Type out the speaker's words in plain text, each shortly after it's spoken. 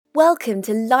Welcome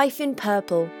to Life in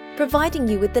Purple, providing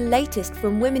you with the latest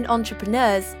from women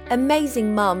entrepreneurs,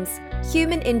 amazing mums,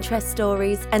 human interest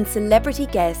stories, and celebrity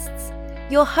guests.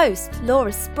 Your host,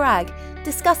 Laura Spragg,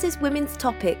 discusses women's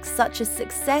topics such as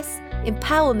success,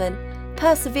 empowerment,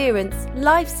 perseverance,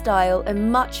 lifestyle,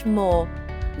 and much more.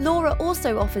 Laura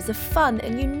also offers a fun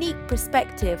and unique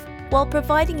perspective while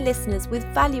providing listeners with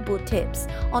valuable tips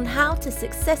on how to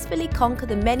successfully conquer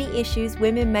the many issues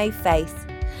women may face.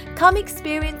 Come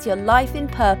experience your life in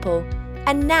purple.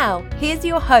 And now, here's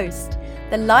your host,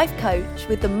 the life coach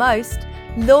with the most,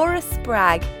 Laura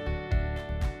Spragg.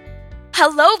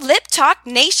 Hello, Lip Talk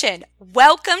Nation.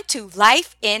 Welcome to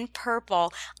Life in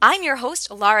Purple. I'm your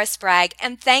host, Laura Spragg,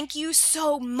 and thank you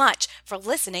so much for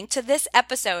listening to this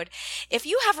episode. If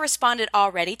you have responded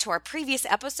already to our previous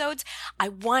episodes, I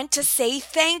want to say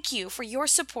thank you for your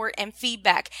support and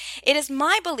feedback. It is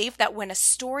my belief that when a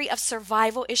story of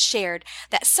survival is shared,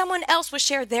 that someone else will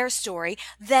share their story,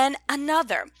 then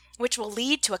another, which will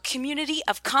lead to a community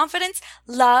of confidence,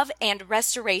 love, and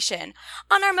restoration.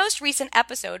 On our most recent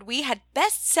episode, we had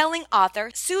best-selling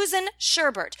author Susan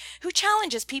Sherbert, who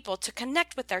challenges people to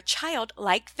connect with their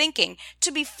childlike thinking,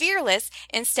 to be fearless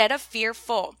instead of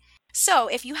fearful. So,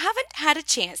 if you haven't had a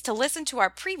chance to listen to our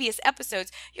previous episodes,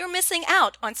 you're missing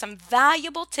out on some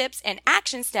valuable tips and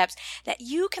action steps that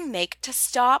you can make to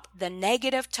stop the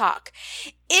negative talk.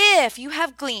 If you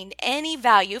have gleaned any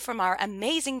value from our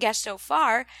amazing guests so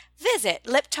far, visit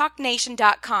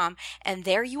liptalknation.com, and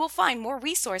there you will find more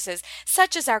resources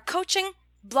such as our coaching,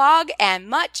 blog, and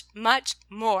much, much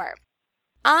more.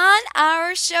 On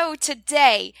our show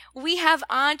today, we have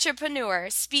entrepreneur,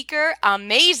 speaker,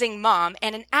 amazing mom,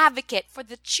 and an advocate for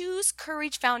the Choose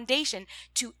Courage Foundation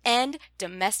to end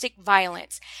domestic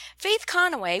violence. Faith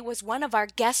Conaway was one of our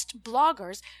guest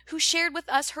bloggers who shared with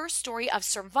us her story of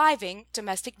surviving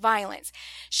domestic violence.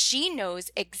 She knows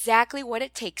exactly what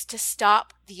it takes to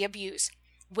stop the abuse.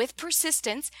 With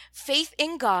persistence, faith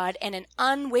in God, and an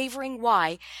unwavering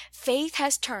why, Faith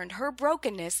has turned her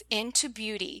brokenness into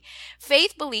beauty.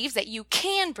 Faith believes that you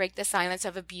can break the silence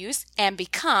of abuse and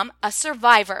become a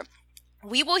survivor.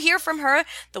 We will hear from her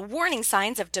the warning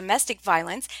signs of domestic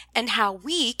violence and how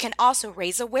we can also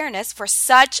raise awareness for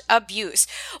such abuse.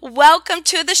 Welcome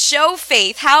to the show,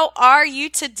 Faith. How are you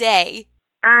today?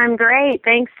 I'm great.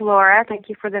 Thanks, Laura. Thank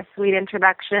you for the sweet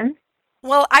introduction.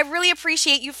 Well, I really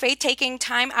appreciate you, Faith, taking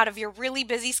time out of your really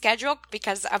busy schedule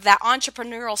because of that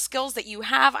entrepreneurial skills that you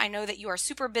have. I know that you are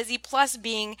super busy, plus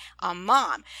being a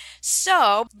mom.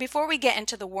 So, before we get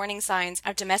into the warning signs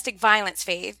of domestic violence,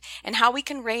 Faith, and how we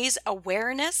can raise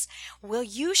awareness, will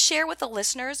you share with the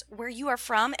listeners where you are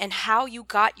from and how you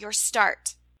got your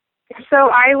start?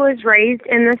 So, I was raised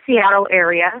in the Seattle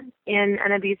area in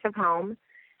an abusive home.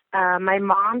 My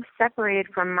mom separated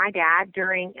from my dad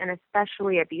during an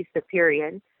especially abusive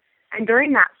period, and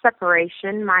during that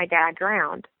separation, my dad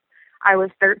drowned. I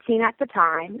was 13 at the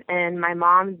time, and my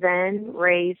mom then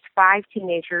raised 5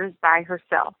 teenagers by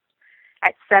herself.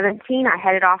 At 17, I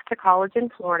headed off to college in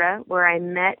Florida, where I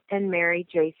met and married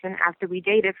Jason after we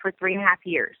dated for 3.5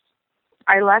 years.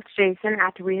 I left Jason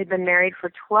after we had been married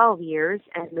for 12 years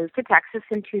and moved to Texas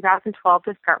in 2012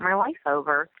 to start my life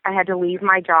over. I had to leave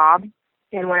my job.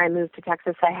 And when I moved to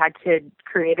Texas, I had to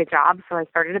create a job, so I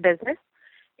started a business.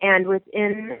 And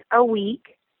within a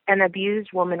week, an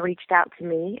abused woman reached out to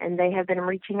me, and they have been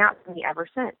reaching out to me ever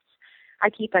since.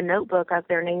 I keep a notebook of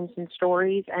their names and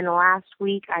stories, and last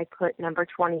week I put number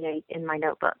 28 in my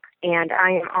notebook. And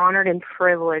I am honored and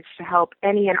privileged to help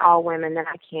any and all women that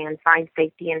I can find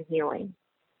safety and healing.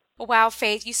 Wow,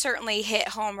 Faith, you certainly hit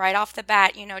home right off the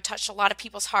bat, touched a lot of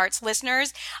people's hearts.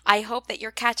 Listeners, I hope that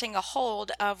you're catching a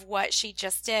hold of what she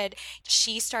just did.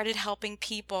 She started helping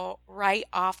people right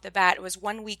off the bat. It was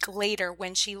 1 week later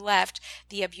when she left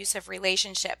the abusive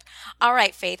relationship. All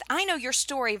right, Faith, I know your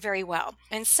story very well,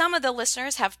 and some of the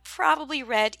listeners have probably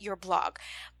read your blog.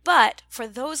 But for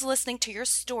those listening to your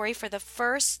story for the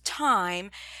first time,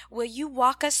 will you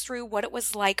walk us through what it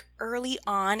was like early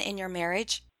on in your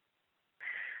marriage?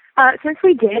 Since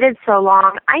we dated so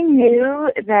long, I knew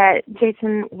that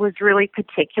Jason was really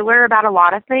particular about a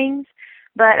lot of things,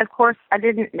 but of course I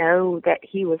didn't know that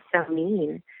he was so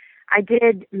mean. I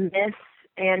did miss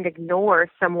and ignore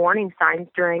some warning signs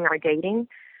during our dating,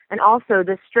 and also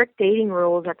the strict dating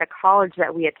rules at the college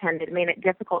that we attended made it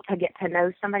difficult to get to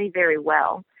know somebody very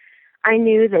well. I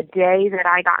knew the day that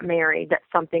I got married that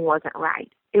something wasn't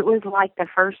right. It was like the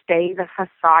first day the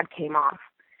facade came off.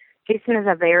 Jason is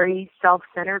a very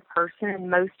self-centered person, and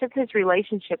most of his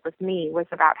relationship with me was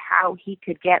about how he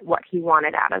could get what he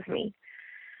wanted out of me.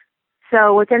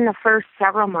 So within the first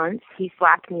several months, he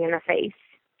slapped me in the face.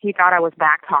 He thought I was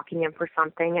back-talking him for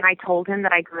something, and I told him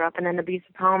that I grew up in an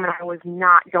abusive home and I was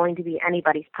not going to be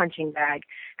anybody's punching bag.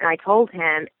 And I told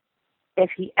him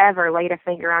if he ever laid a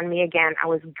finger on me again, I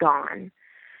was gone.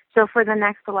 So for the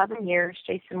next 11 years,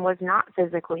 Jason was not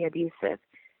physically abusive.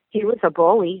 He was a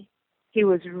bully. He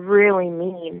was really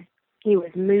mean. He was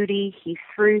moody. He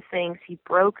threw things. He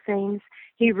broke things.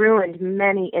 He ruined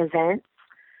many events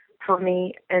for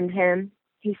me and him.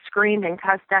 He screamed and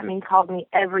cussed at me, called me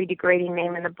every degrading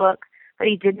name in the book, but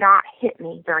he did not hit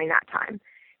me during that time.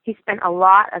 He spent a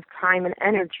lot of time and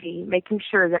energy making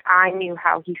sure that I knew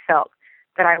how he felt,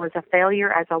 that I was a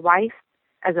failure as a wife,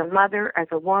 as a mother, as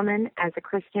a woman, as a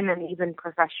Christian, and even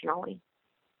professionally.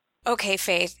 Okay,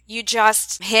 Faith, you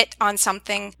just hit on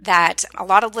something that a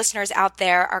lot of listeners out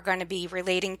there are going to be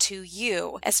relating to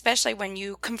you, especially when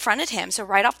you confronted him. So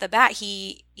right off the bat,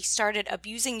 he started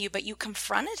abusing you, but you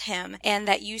confronted him and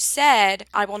that you said,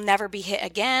 I will never be hit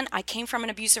again. I came from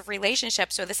an abusive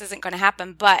relationship, so this isn't going to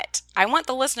happen. But I want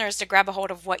the listeners to grab a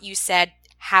hold of what you said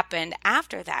happened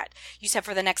after that. You said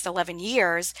for the next 11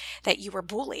 years that you were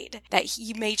bullied, that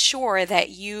he made sure that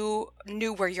you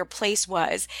knew where your place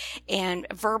was and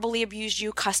verbally abused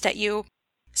you, cussed at you.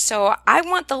 So I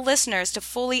want the listeners to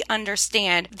fully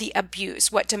understand the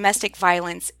abuse, what domestic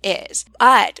violence is.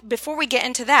 But before we get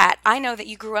into that, I know that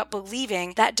you grew up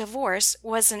believing that divorce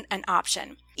wasn't an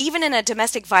option, even in a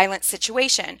domestic violence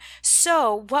situation.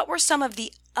 So what were some of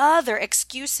the other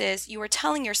excuses you were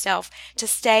telling yourself to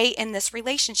stay in this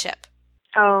relationship?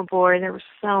 Oh boy, there were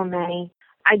so many.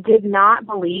 I did not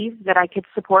believe that I could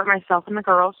support myself and the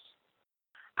girls.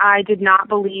 I did not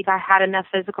believe I had enough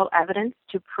physical evidence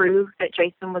to prove that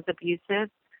Jason was abusive,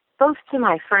 both to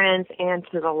my friends and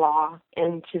to the law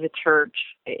and to the church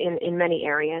in many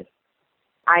areas.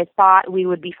 I thought we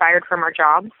would be fired from our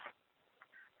jobs.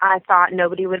 I thought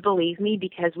nobody would believe me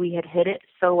because we had hid it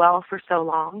so well for so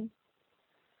long.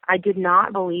 I did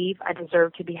not believe I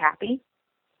deserved to be happy.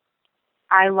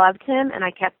 I loved him, and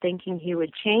I kept thinking he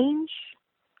would change.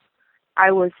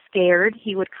 I was scared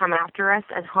he would come after us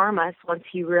and harm us once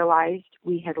he realized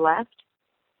we had left.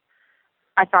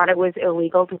 I thought it was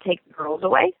illegal to take the girls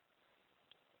away.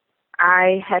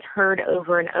 I had heard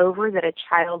over and over that a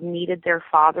child needed their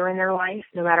father in their life,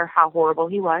 no matter how horrible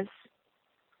he was.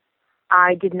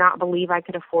 I did not believe I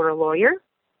could afford a lawyer.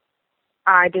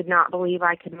 I did not believe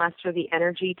I could muster the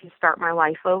energy to start my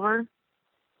life over.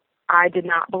 I did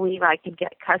not believe I could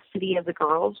get custody of the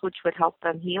girls, which would help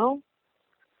them heal.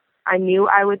 I knew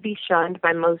I would be shunned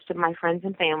by most of my friends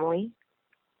and family,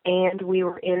 and we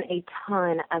were in a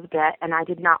ton of debt, and I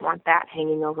did not want that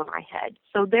hanging over my head.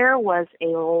 So there was a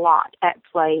lot at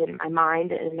play in my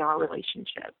mind and in our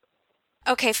relationship.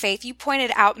 Okay, Faith, you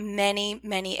pointed out many,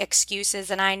 many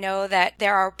excuses, and I know that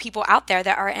there are people out there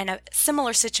that are in a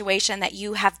similar situation that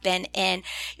you have been in.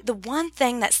 The one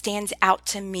thing that stands out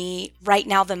to me right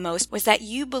now the most was that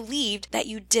you believed that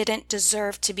you didn't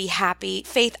deserve to be happy.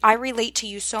 Faith, I relate to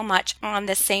you so much on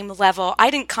the same level. I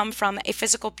didn't come from a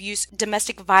physical abuse,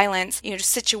 domestic violence,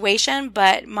 situation,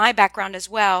 but my background as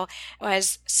well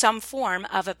was some form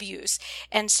of abuse.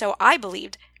 And so I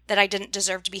believed that I didn't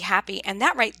deserve to be happy. And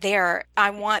that right there, I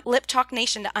want Lip Talk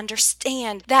Nation to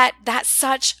understand that that's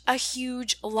such a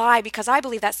huge lie, because I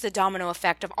believe that's the domino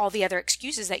effect of all the other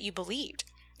excuses that you believed.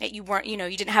 That you weren't, you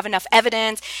didn't have enough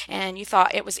evidence, and you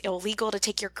thought it was illegal to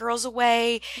take your girls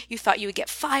away. You thought you would get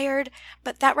fired.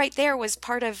 But that right there was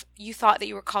part of, you thought that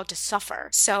you were called to suffer.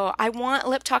 So I want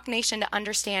Lip Talk Nation to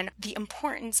understand the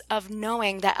importance of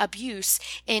knowing that abuse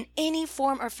in any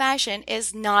form or fashion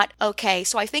is not okay.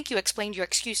 So I think you explained your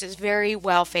excuses very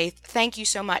well, Faith. Thank you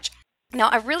so much. Now,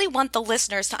 I really want the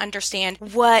listeners to understand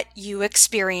what you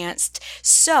experienced.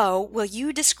 So, will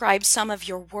you describe some of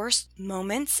your worst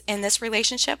moments in this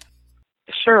relationship?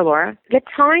 Sure, Laura. The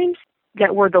times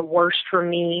that were the worst for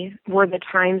me were the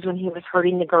times when he was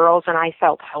hurting the girls and I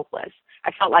felt helpless.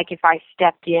 I felt like if I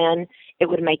stepped in, it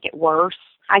would make it worse.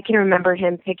 I can remember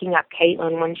him picking up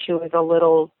Caitlin when she was a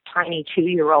little tiny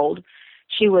 2-year-old.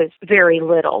 She was very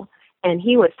little, and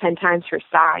he was 10 times her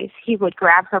size. He would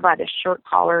grab her by the shirt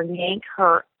collar and yank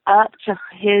her up to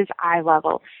his eye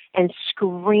level and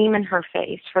scream in her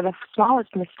face for the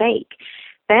smallest mistake.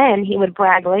 Then he would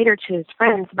brag later to his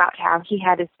friends about how he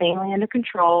had his family under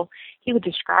control. He would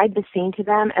describe the scene to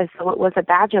them as though it was a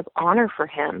badge of honor for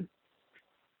him.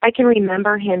 I can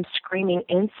remember him screaming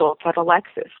insults at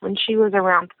Alexis when she was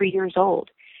around 3 years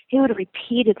old. He would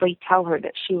repeatedly tell her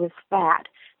that she was fat,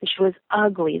 that she was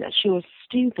ugly, that she was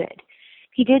stupid.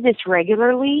 He did this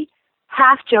regularly,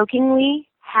 half jokingly,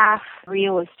 half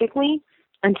realistically,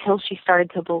 until she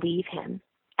started to believe him.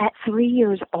 At 3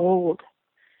 years old,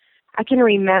 I can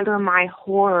remember my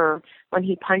horror when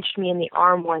he punched me in the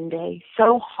arm one day,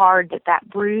 so hard that that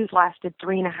bruise lasted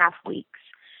 3.5 weeks.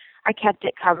 I kept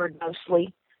it covered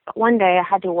mostly, but one day I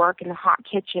had to work in the hot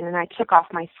kitchen and I took off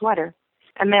my sweater.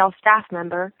 A male staff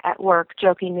member at work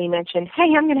jokingly mentioned,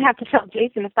 "Hey, I'm going to have to tell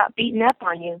Jason to stop beating up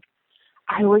on you."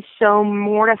 I was so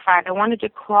mortified. I wanted to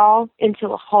crawl into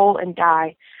a hole and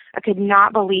die. I could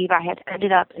not believe I had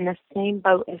ended up in the same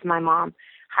boat as my mom,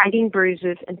 hiding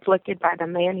bruises inflicted by the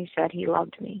man who said he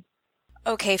loved me.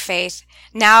 Okay, Faith,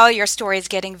 now your story is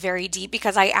getting very deep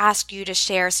because I asked you to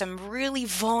share some really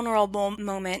vulnerable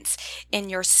moments in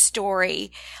your story.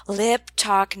 Lip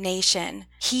Talk Nation.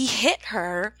 He hit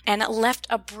her and it left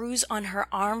a bruise on her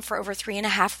arm for over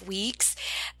 3.5 weeks.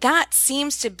 That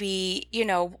seems to be,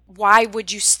 why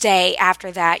would you stay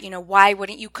after that? Why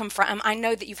wouldn't you confront him? I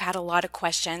know that you've had a lot of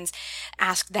questions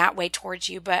asked that way towards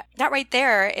you, but that right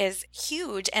there is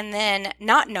huge. And then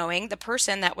not knowing the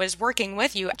person that was working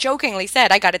with you jokingly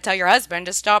said, "I got to tell your husband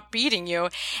to stop beating you."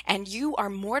 And you are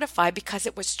mortified because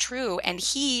it was true. And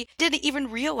he didn't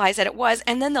even realize that it was.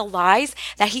 And then the lies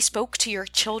that he spoke to your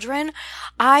children,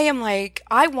 I am like,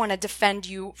 I want to defend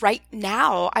you right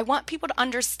now. I want people to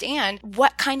understand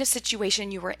what kind of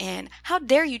situation you were in. How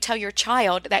dare you tell your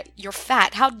child that you're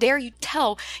fat? How dare you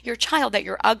tell your child that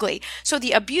you're ugly? So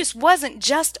the abuse wasn't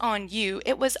just on you.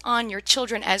 It was on your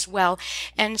children as well.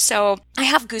 And so I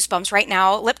have goosebumps right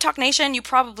now. Lip Talk Nation, you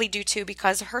probably do too,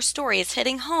 because her story is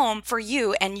hitting home for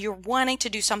you and you're wanting to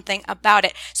do something about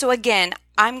it. So again,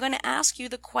 I'm going to ask you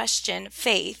the question,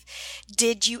 Faith,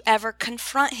 did you ever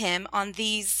confront him on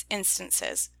these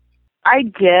instances? I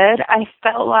did. I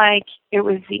felt like it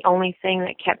was the only thing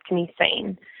that kept me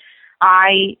sane.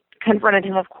 I confronted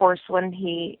him, of course, when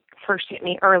he first hit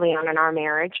me early on in our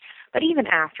marriage, but even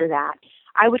after that,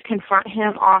 I would confront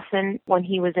him often when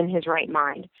he was in his right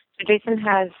mind. So Jason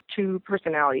has two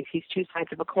personalities. He's two sides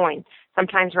of a coin,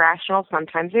 sometimes rational,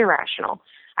 sometimes irrational.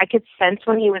 I could sense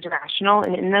when he was rational,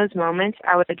 and in those moments,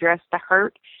 I would address the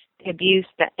hurt, the abuse,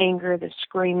 the anger, the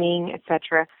screaming,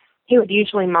 etc. He would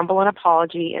usually mumble an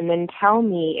apology and then tell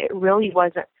me it really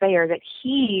wasn't fair that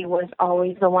he was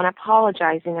always the one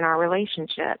apologizing in our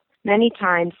relationship. Many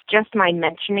times, just my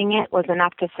mentioning it was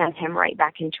enough to send him right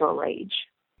back into a rage.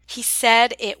 He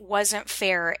said it wasn't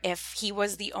fair if he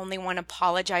was the only one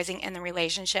apologizing in the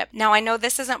relationship. Now, I know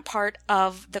this isn't part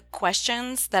of the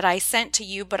questions that I sent to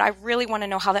you, but I really want to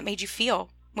know how that made you feel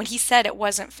when he said it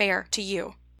wasn't fair to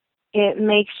you. It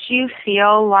makes you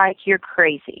feel like you're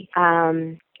crazy.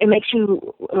 It makes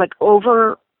you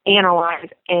overanalyze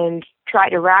and try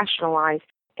to rationalize.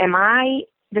 Am I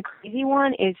the crazy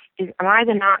one? Am I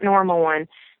the not normal one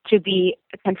to be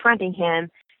confronting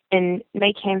him and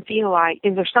make him feel like,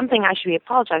 is there something I should be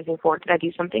apologizing for? Did I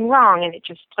do something wrong? And it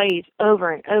just plays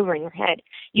over and over in your head.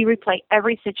 You replay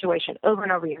every situation over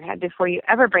and over in your head before you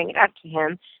ever bring it up to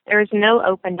him. There is no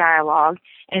open dialogue,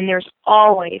 and there's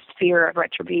always fear of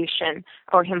retribution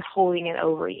or him holding it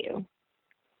over you.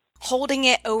 Holding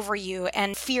it over you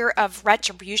and fear of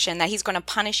retribution, that he's going to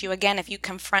punish you again if you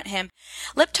confront him.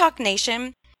 Lip Talk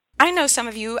Nation, I know some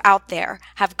of you out there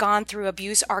have gone through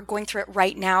abuse, are going through it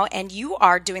right now, and you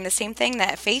are doing the same thing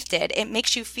that Faith did. It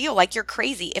makes you feel like you're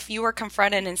crazy if you are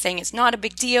confronted and saying it's not a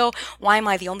big deal. Why am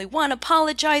I the only one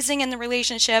apologizing in the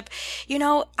relationship?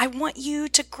 I want you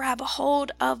to grab a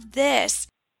hold of this.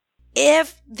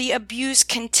 If the abuse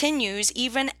continues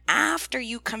even after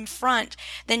you confront,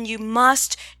 then you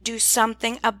must do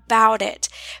something about it.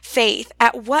 Faith,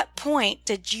 at what point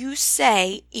did you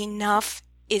say enough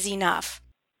is enough?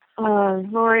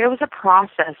 Lori, it was a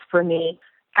process for me.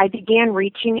 I began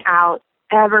reaching out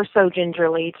ever so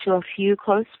gingerly to a few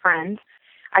close friends.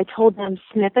 I told them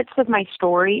snippets of my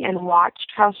story and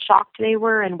watched how shocked they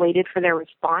were and waited for their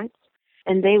response.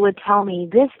 And they would tell me,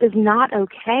 "This is not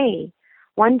okay."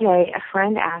 One day, a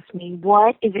friend asked me,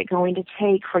 "What is it going to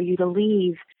take for you to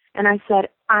leave?" And I said,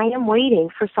 "I am waiting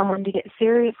for someone to get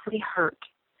seriously hurt."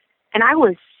 And I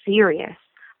was serious.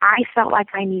 I felt like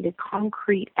I needed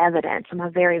concrete evidence. I'm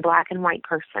a very black and white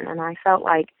person, and I felt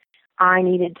like I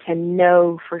needed to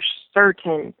know for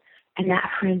certain. And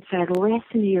that friend said,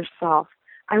 "Listen to yourself.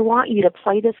 I want you to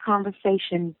play this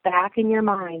conversation back in your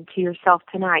mind to yourself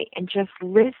tonight and just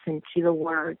listen to the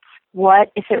words.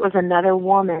 What if it was another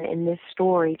woman in this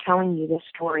story telling you this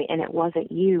story and it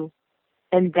wasn't you?"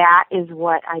 And that is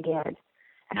what I did.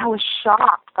 And I was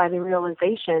shocked by the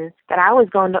realization that I was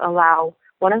going to allow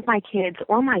one of my kids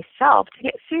or myself to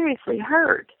get seriously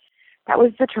hurt. That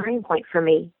was the turning point for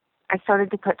me. I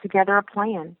started to put together a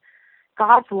plan.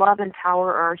 God's love and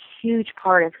power are a huge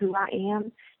part of who I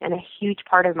am and a huge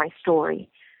part of my story.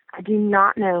 I do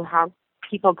not know how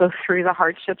people go through the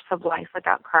hardships of life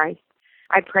without Christ.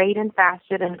 I prayed and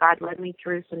fasted, and God led me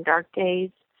through some dark days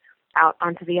out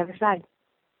onto the other side.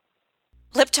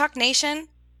 Lip Talk Nation,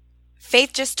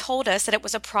 Faith just told us that it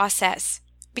was a process,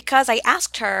 because I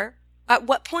asked her, at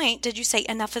what point did you say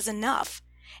enough is enough?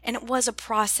 And it was a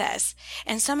process.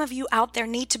 And some of you out there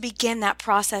need to begin that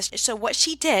process. So what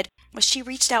she did was she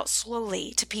reached out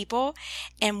slowly to people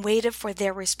and waited for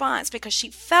their response, because she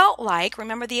felt like,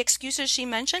 remember the excuses she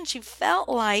mentioned? She felt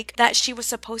like that she was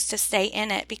supposed to stay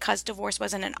in it because divorce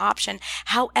wasn't an option.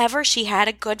 However, she had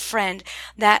a good friend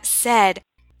that said,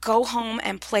 go home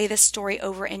and play this story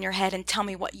over in your head and tell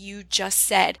me what you just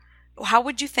said. How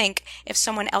would you think if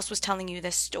someone else was telling you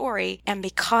this story, and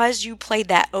because you played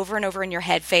that over and over in your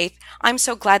head, Faith, I'm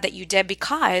so glad that you did,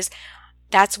 because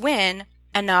that's when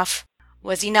enough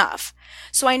was enough.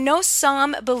 So I know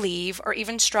some believe or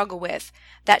even struggle with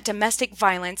that domestic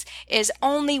violence is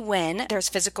only when there's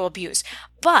physical abuse.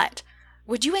 But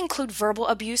would you include verbal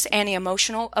abuse and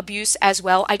emotional abuse as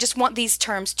well? I just want these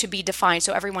terms to be defined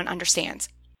so everyone understands.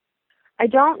 I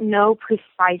don't know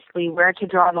precisely where to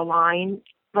draw the line,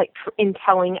 like in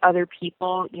telling other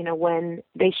people, when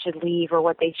they should leave or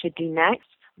what they should do next.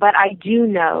 But I do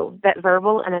know that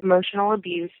verbal and emotional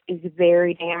abuse is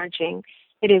very damaging.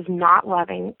 It is not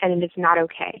loving, and it is not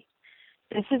okay.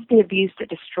 This is the abuse that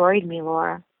destroyed me,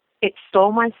 Laura. It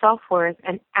stole my self-worth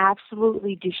and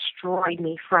absolutely destroyed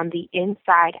me from the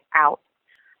inside out.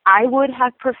 I would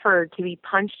have preferred to be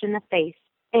punched in the face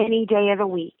any day of the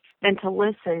week than to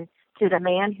listen to the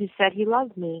man who said he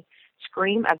loved me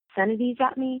scream obscenities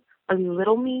at me,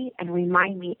 belittle me, and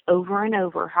remind me over and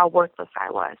over how worthless I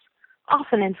was,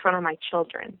 often in front of my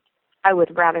children. I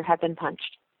would rather have been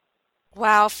punched.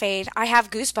 Wow, Faith, I have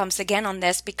goosebumps again on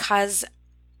this, because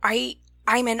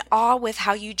I'm in awe with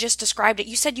how you just described it.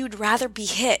 You said you'd rather be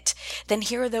hit than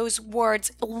hear those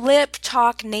words. Lip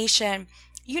Talk Nation,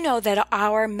 you know that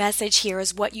our message here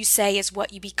is what you say is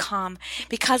what you become,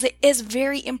 because it is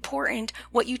very important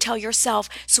what you tell yourself.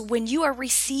 So when you are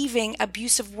receiving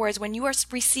abusive words, when you are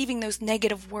receiving those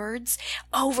negative words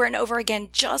over and over again,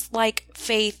 just like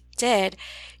Faith did,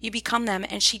 you become them,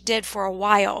 and she did for a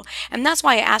while. And that's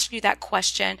why I asked you that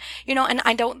question, and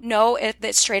I don't know if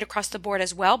it's straight across the board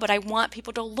as well, but I want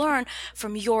people to learn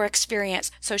from your experience.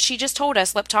 So she just told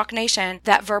us, Lip Talk Nation,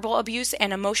 that verbal abuse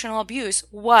and emotional abuse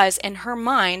was, in her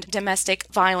mind, domestic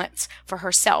violence for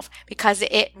herself, because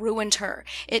it ruined her.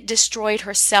 It destroyed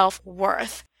her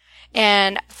self-worth.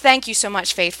 And thank you so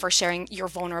much, Faith, for sharing your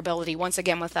vulnerability once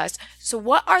again with us. So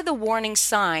what are the warning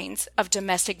signs of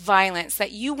domestic violence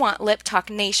that you want Lip Talk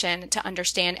Nation to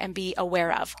understand and be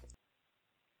aware of?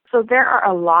 So there are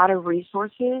a lot of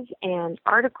resources and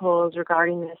articles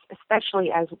regarding this,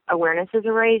 especially as awareness is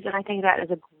raised, and I think that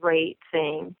is a great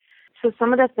thing. So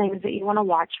some of the things that you want to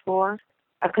watch for: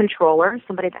 a controller,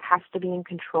 somebody that has to be in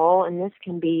control, and this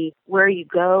can be where you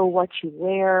go, what you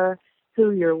wear,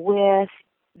 who you're with.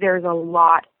 There's a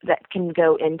lot that can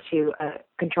go into a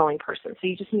controlling person, so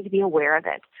you just need to be aware of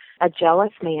it. A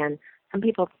jealous man, some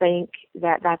people think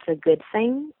that that's a good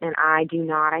thing, and I do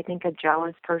not. I think a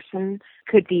jealous person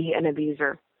could be an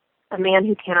abuser. A man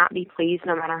who cannot be pleased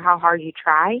no matter how hard you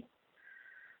try.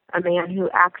 A man who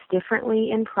acts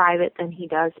differently in private than he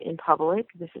does in public.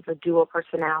 This is a dual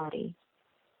personality.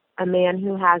 A man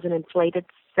who has an inflated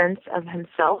sense of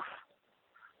himself.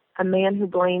 A man who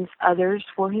blames others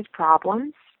for his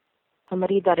problems.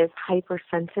 Somebody that is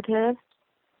hypersensitive.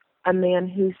 A man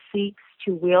who seeks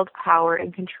to wield power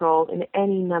and control in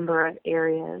any number of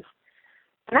areas.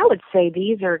 And I would say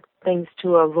these are things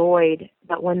to avoid,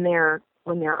 but when there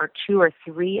are 2 or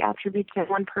 3 attributes in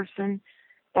one person,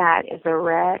 that is a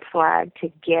red flag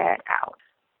to get out.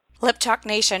 Lip Talk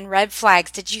Nation, red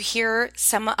flags. Did you hear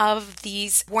some of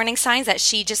these warning signs that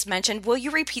she just mentioned? Will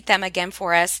you repeat them again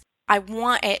for us? I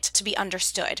want it to be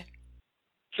understood.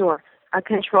 Sure. A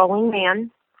controlling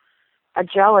man, a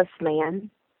jealous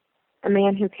man, a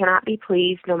man who cannot be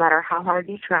pleased no matter how hard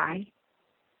you try,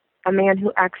 a man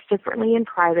who acts differently in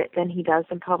private than he does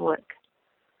in public,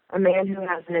 a man who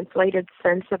has an inflated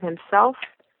sense of himself,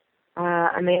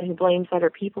 a man who blames other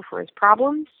people for his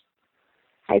problems,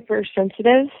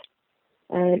 hypersensitive,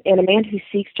 and a man who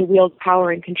seeks to wield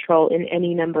power and control in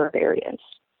any number of areas.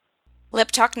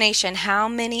 Lip Talk Nation, how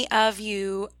many of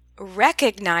you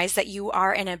recognize that you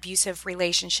are in an abusive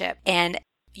relationship and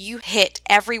you hit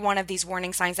every one of these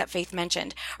warning signs that Faith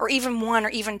mentioned, or even 1 or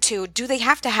even 2? Do they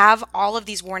have to have all of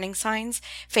these warning signs,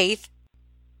 Faith?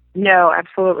 No,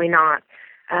 absolutely not.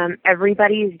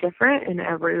 Everybody is different and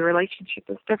every relationship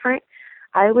is different.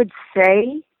 I would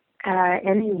say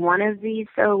any one of these,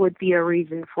 though, would be a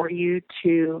reason for you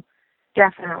to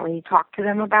definitely talk to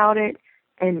them about it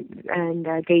and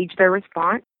gauge their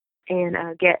response. and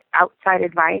get outside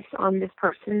advice on this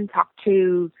person. Talk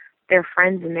to their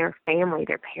friends and their family,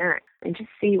 their parents, and just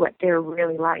see what they're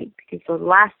really like, because the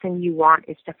last thing you want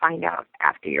is to find out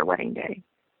after your wedding day.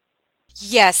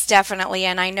 Yes, definitely.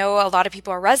 And I know a lot of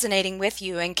people are resonating with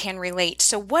you and can relate.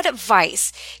 So what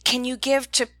advice can you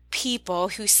give to people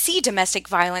who see domestic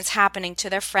violence happening to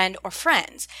their friend or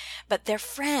friends, but their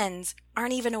friends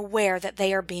aren't even aware that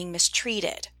they are being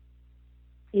mistreated?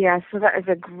 Yeah, so that is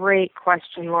a great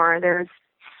question, Laura. There's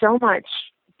so much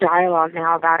dialogue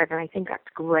now about it, and I think that's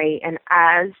great. And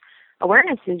as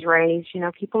awareness is raised,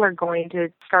 people are going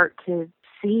to start to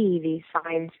see these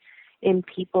signs in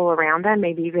people around them,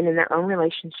 maybe even in their own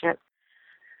relationship.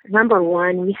 Number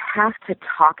one, we have to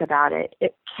talk about it.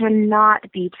 It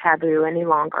cannot be taboo any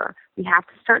longer. We have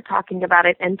to start talking about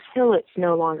it until it's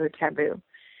no longer taboo.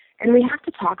 And we have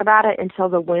to talk about it until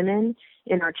the women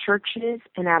in our churches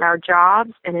and at our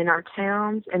jobs and in our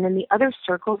towns and in the other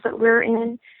circles that we're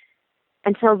in,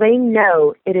 until they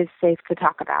know it is safe to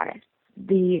talk about it.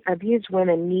 The abused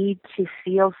women need to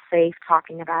feel safe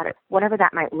talking about it, whatever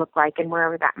that might look like and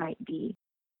wherever that might be.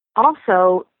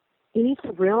 Also, you need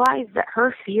to realize that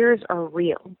her fears are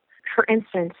real. For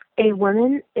instance, a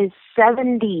woman is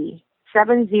 70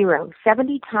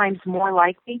 times more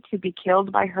likely to be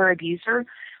killed by her abuser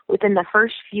within the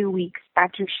first few weeks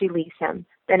after she leaves him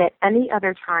than at any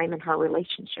other time in her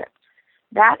relationship.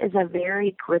 That is a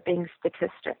very gripping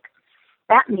statistic.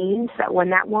 That means that when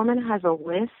that woman has a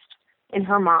list in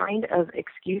her mind of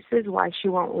excuses why she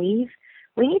won't leave,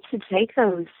 we need to take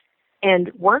those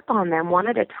and work on them one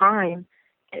at a time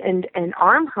and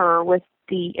arm her with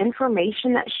the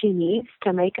information that she needs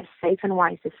to make a safe and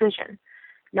wise decision.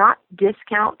 Not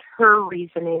discount her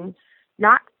reasoning,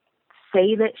 not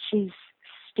say that she's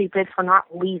stupid for not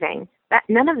leaving.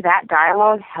 None of that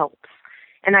dialogue helps.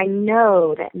 And I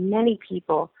know that many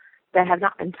people that have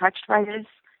not been touched by this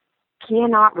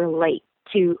cannot relate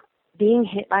to being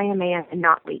hit by a man and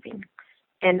not leaving.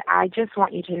 And I just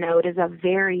want you to know it is a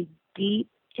very deep,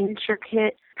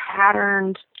 intricate,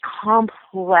 patterned,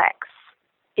 complex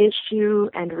issue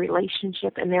and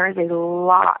relationship, and there is a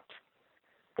lot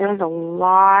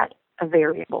of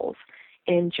variables.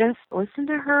 And just listen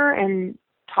to her and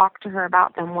talk to her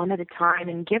about them one at a time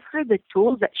and give her the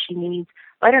tools that she needs.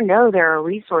 Let her know there are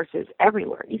resources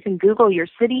everywhere. You can Google your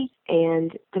city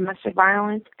and domestic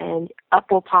violence, and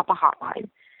up will pop a hotline.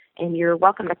 And you're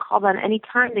welcome to call them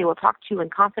anytime. They will talk to you in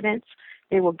confidence.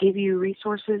 They will give you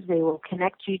resources. They will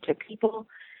connect you to people.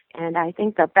 And I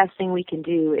think the best thing we can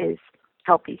do is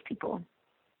help these people.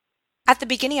 At the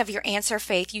beginning of your answer,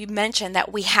 Faith, you mentioned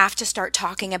that we have to start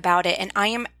talking about it. And I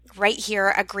am right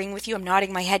here agreeing with you. I'm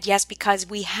nodding my head yes, because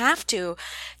we have to.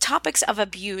 Topics of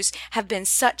abuse have been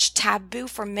such taboo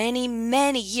for many,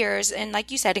 many years. And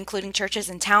like you said, including churches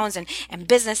and towns and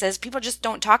businesses, people just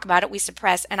don't talk about it. We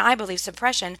suppress. And I believe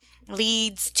suppression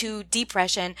leads to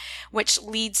depression, which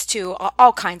leads to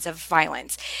all kinds of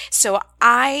violence. So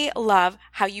I love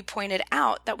how you pointed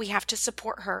out that we have to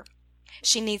support her.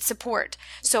 She needs support.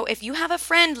 So if you have a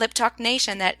friend, Lip Talk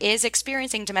Nation, that is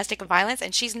experiencing domestic violence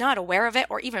and she's not aware of it,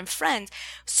 or even friends,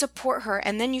 support her.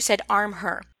 And then you said arm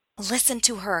her. Listen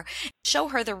to her. Show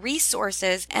her the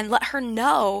resources and let her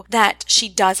know that she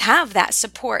does have that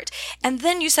support. And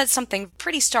then you said something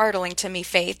pretty startling to me,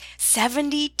 Faith.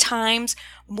 70 times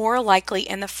more likely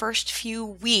in the first few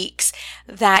weeks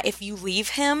that if you leave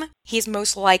him, he's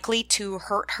most likely to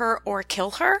hurt her or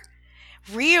kill her.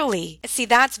 Really? See,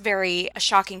 that's very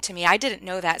shocking to me. I didn't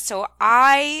know that. So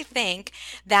I think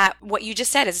that what you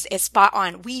just said is spot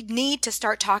on. We need to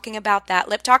start talking about that.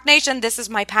 Lip Talk Nation, this is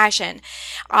my passion.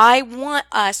 I want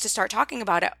us to start talking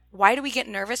about it. Why do we get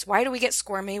nervous? Why do we get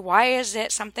squirmy? Why is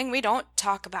it something we don't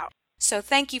talk about? So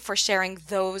thank you for sharing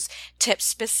those tips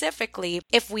specifically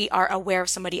if we are aware of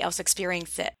somebody else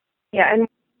experiencing it. Yeah, and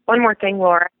one more thing,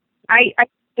 Laura. I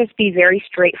just be very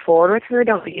straightforward with her.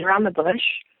 Don't beat around the bush.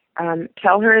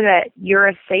 Tell her that you're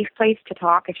a safe place to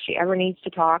talk if she ever needs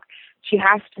to talk. She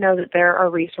has to know that there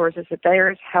are resources, that there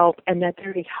is help, and that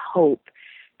there is hope.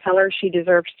 Tell her she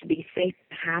deserves to be safe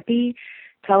and happy.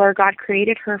 Tell her God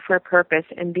created her for a purpose,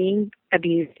 and being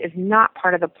abused is not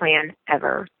part of the plan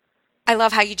ever. I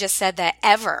love how you just said that,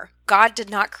 ever. God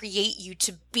did not create you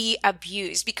to be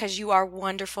abused, because you are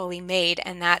wonderfully made,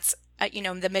 and that's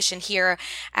the mission here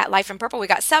at Life in Purple. We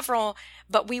got several,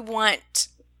 but we want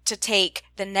to take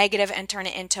the negative and turn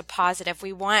it into positive.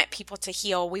 We want people to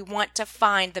heal. We want to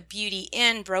find the beauty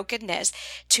in brokenness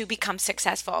to become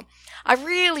successful. I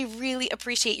really, really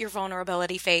appreciate your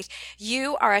vulnerability, Faith.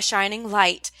 You are a shining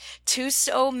light to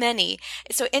so many.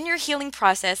 So in your healing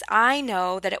process, I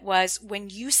know that it was when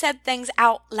you said things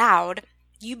out loud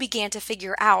you began to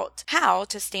figure out how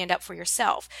to stand up for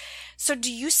yourself. So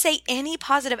do you say any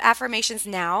positive affirmations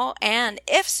now? And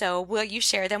if so, will you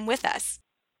share them with us?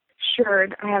 Sure,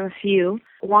 I have a few.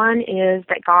 One is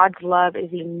that God's love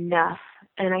is enough.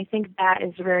 And I think that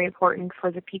is very important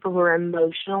for the people who are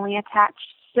emotionally attached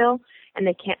still, and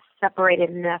they can't separate it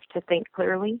enough to think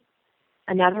clearly.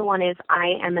 Another one is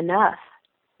I am enough.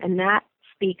 And that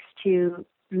speaks to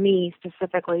me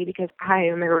specifically because I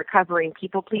am a recovering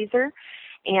people pleaser,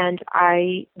 and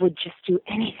I would just do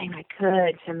anything I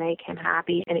could to make him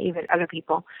happy and even other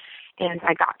people. And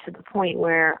I got to the point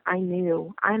where I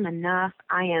knew I'm enough.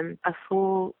 I am a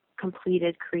full,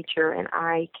 completed creature, and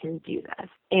I can do this.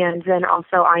 And then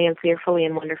also I am fearfully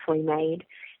and wonderfully made.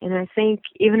 And I think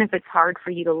even if it's hard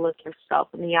for you to look yourself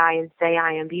in the eye and say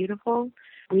I am beautiful,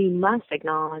 we must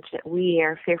acknowledge that we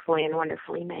are fearfully and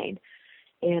wonderfully made.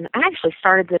 And I actually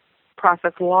started this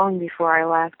process long before I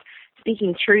left.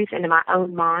 Speaking truth into my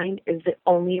own mind is the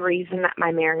only reason that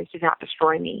my marriage did not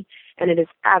destroy me, and it is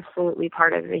absolutely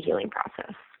part of the healing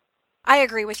process. I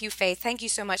agree with you, Faith. Thank you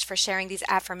so much for sharing these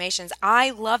affirmations. I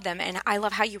love them, and I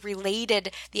love how you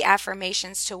related the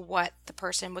affirmations to what the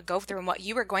person would go through and what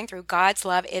you were going through. God's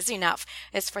love is enough.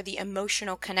 It's for the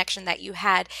emotional connection that you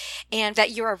had, and that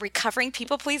you're a recovering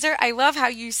people pleaser. I love how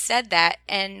you said that,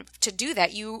 and to do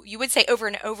that, you would say over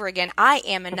and over again, I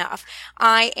am enough.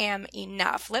 I am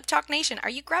enough. Lip Talk Nation, are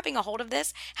you grabbing a hold of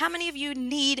this? How many of you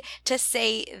need to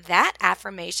say that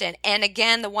affirmation? And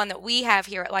again, the one that we have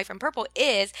here at Life in Purple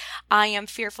is, I am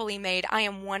fearfully made. I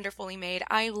am wonderfully made.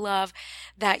 I love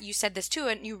that you said this too,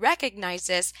 and you recognize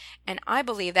this, and I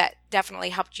believe that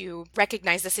definitely helped you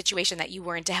recognize the situation that you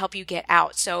were in to help you get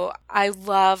out. So I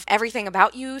love everything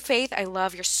about you, Faith. I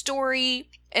love your story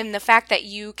and the fact that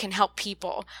you can help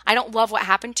people. I don't love what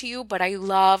happened to you, but I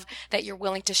love that you're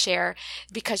willing to share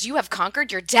because you have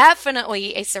conquered. You're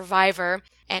definitely a survivor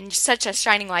and such a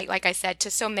shining light, like I said, to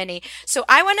so many. So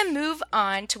I want to move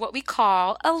on to what we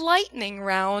call a lightning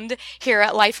round here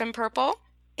at Life in Purple.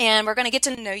 And we're going to get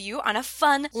to know you on a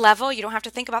fun level. You don't have to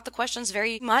think about the questions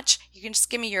very much. You can just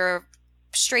give me your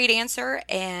straight answer,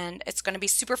 and it's going to be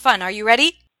super fun. Are you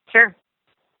ready? Sure.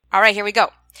 All right, here we go.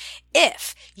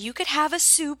 If you could have a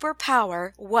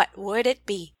superpower, what would it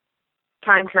be?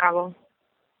 Time travel.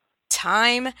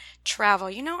 Time travel.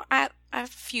 You know, I have a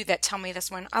few that tell me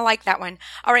this one. I like that one.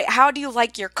 All right, how do you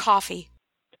like your coffee?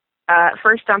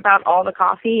 First dump out all the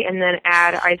coffee and then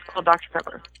add ice cold Dr.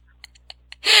 Pepper.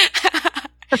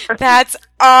 That's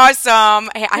awesome.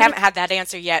 Hey, I haven't had that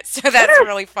answer yet, so that's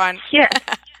really fun. Yeah.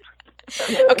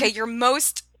 Okay, your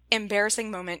most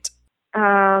embarrassing moment.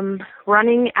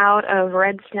 Running out of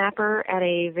red snapper at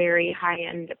a very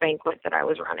high-end banquet that I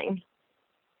was running.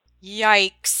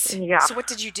 Yikes. Yeah. So what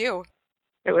did you do?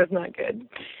 It was not good.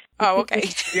 Oh, okay.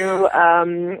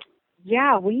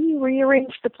 Yeah, we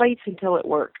rearranged the plates until it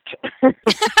worked.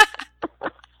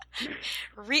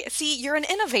 See, you're an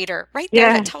innovator right there.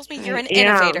 Yeah. That tells me you're an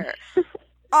innovator.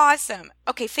 Awesome.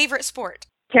 Okay, favorite sport?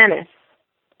 Tennis.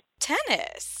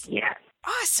 Tennis? Yes.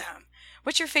 Awesome.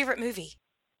 What's your favorite movie?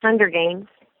 Hunger Games.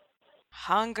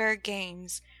 Hunger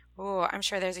Games. Oh, I'm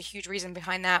sure there's a huge reason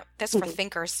behind that. That's for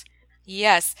thinkers.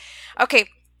 Yes. Okay,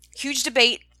 huge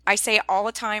debate. I say it all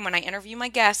the time when I interview my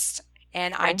guests,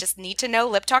 and I just need to know,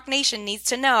 Lip Talk Nation needs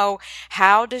to know,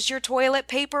 how does your toilet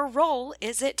paper roll?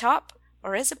 Is it top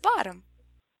or is it bottom?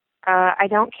 I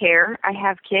don't care. I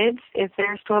have kids. If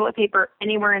there's toilet paper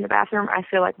anywhere in the bathroom, I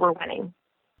feel like we're winning.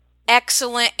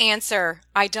 Excellent answer.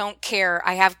 I don't care.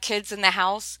 I have kids in the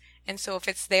house, and so if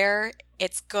it's there,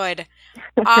 it's good.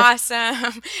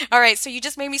 Awesome. All right, so you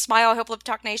just made me smile. I hope Lip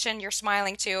Talk Nation, you're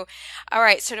smiling too. All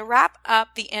right, so to wrap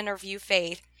up the interview,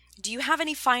 Faith, do you have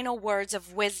any final words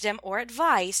of wisdom or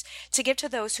advice to give to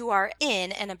those who are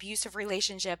in an abusive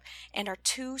relationship and are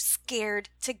too scared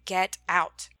to get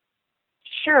out?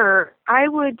 Sure. I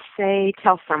would say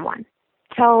tell someone.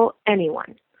 Tell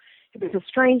anyone. If it's a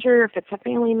stranger, if it's a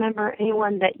family member,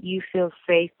 anyone that you feel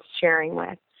safe sharing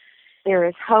with. There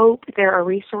is hope. There are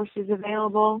resources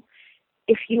available.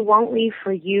 If you won't leave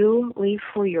for you, leave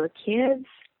for your kids.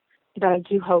 But I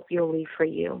do hope you'll leave for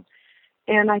you.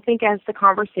 And I think as the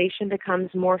conversation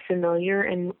becomes more familiar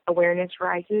and awareness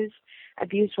rises,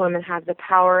 abused women have the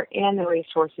power and the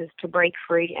resources to break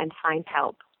free and find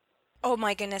help. Oh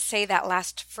my goodness, say that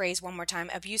last phrase one more time.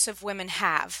 Abusive women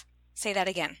have. Say that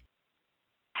again.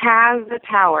 Have the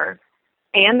power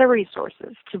and the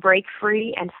resources to break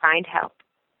free and find help.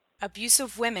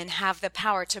 abusive women have the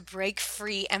power to break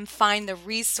free and find the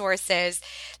resources.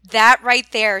 That right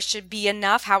there should be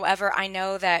enough. However, I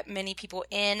know that many people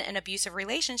in an abusive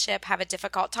relationship have a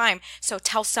difficult time. So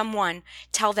tell someone,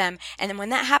 tell them. And then when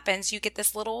that happens, you get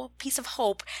this little piece of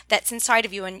hope that's inside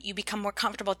of you and you become more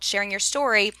comfortable sharing your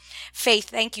story. Faith,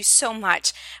 thank you so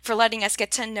much for letting us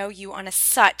get to know you on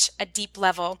such a deep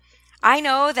level. I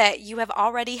know that you have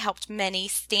already helped many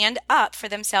stand up for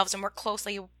themselves and work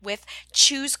closely with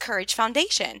Choose Courage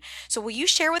Foundation. So will you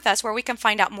share with us where we can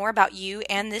find out more about you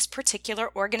and this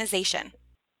particular organization?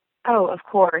 Oh, of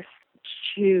course.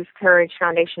 Choose Courage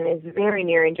Foundation is very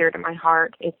near and dear to my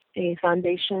heart. It's a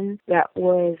foundation that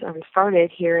was started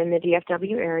here in the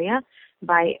DFW area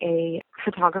by a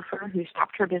photographer who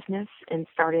stopped her business and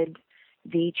started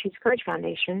the Choose Courage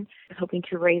Foundation, hoping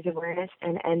to raise awareness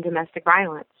and end domestic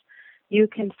violence. You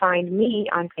can find me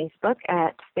on Facebook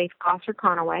at Faith Gosser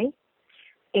Conaway,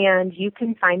 and you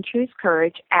can find Choose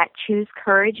Courage at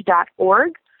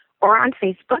choosecourage.org or on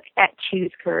Facebook at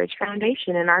Choose Courage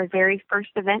Foundation. And our very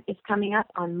first event is coming up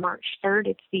on March 3rd.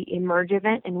 It's the Emerge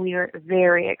event, and we are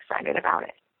very excited about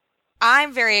it.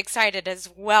 I'm very excited as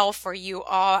well for you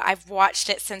all. I've watched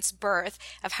it since birth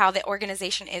of how the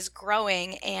organization is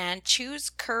growing, and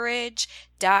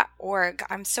choosecourage.org.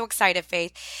 I'm so excited,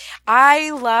 Faith. I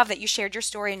love that you shared your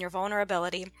story and your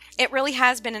vulnerability. It really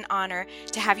has been an honor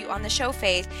to have you on the show,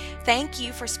 Faith. Thank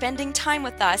you for spending time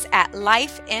with us at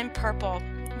Life in Purple,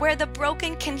 where the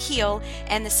broken can heal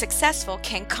and the successful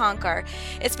can conquer.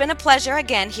 It's been a pleasure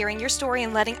again hearing your story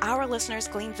and letting our listeners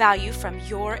glean value from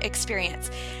your experience.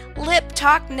 Lip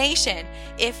Talk Nation,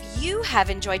 if you have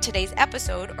enjoyed today's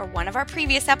episode or one of our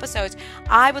previous episodes,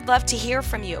 I would love to hear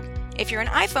from you. If you're an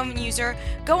iPhone user,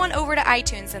 go on over to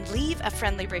iTunes and leave a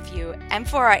friendly review. And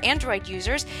for our Android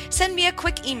users, send me a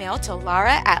quick email to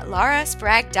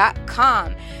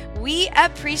laura@lauraspragg.com. We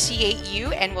appreciate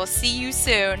you and we'll see you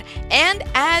soon. And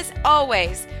as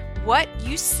always, what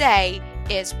you say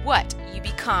is what you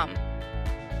become.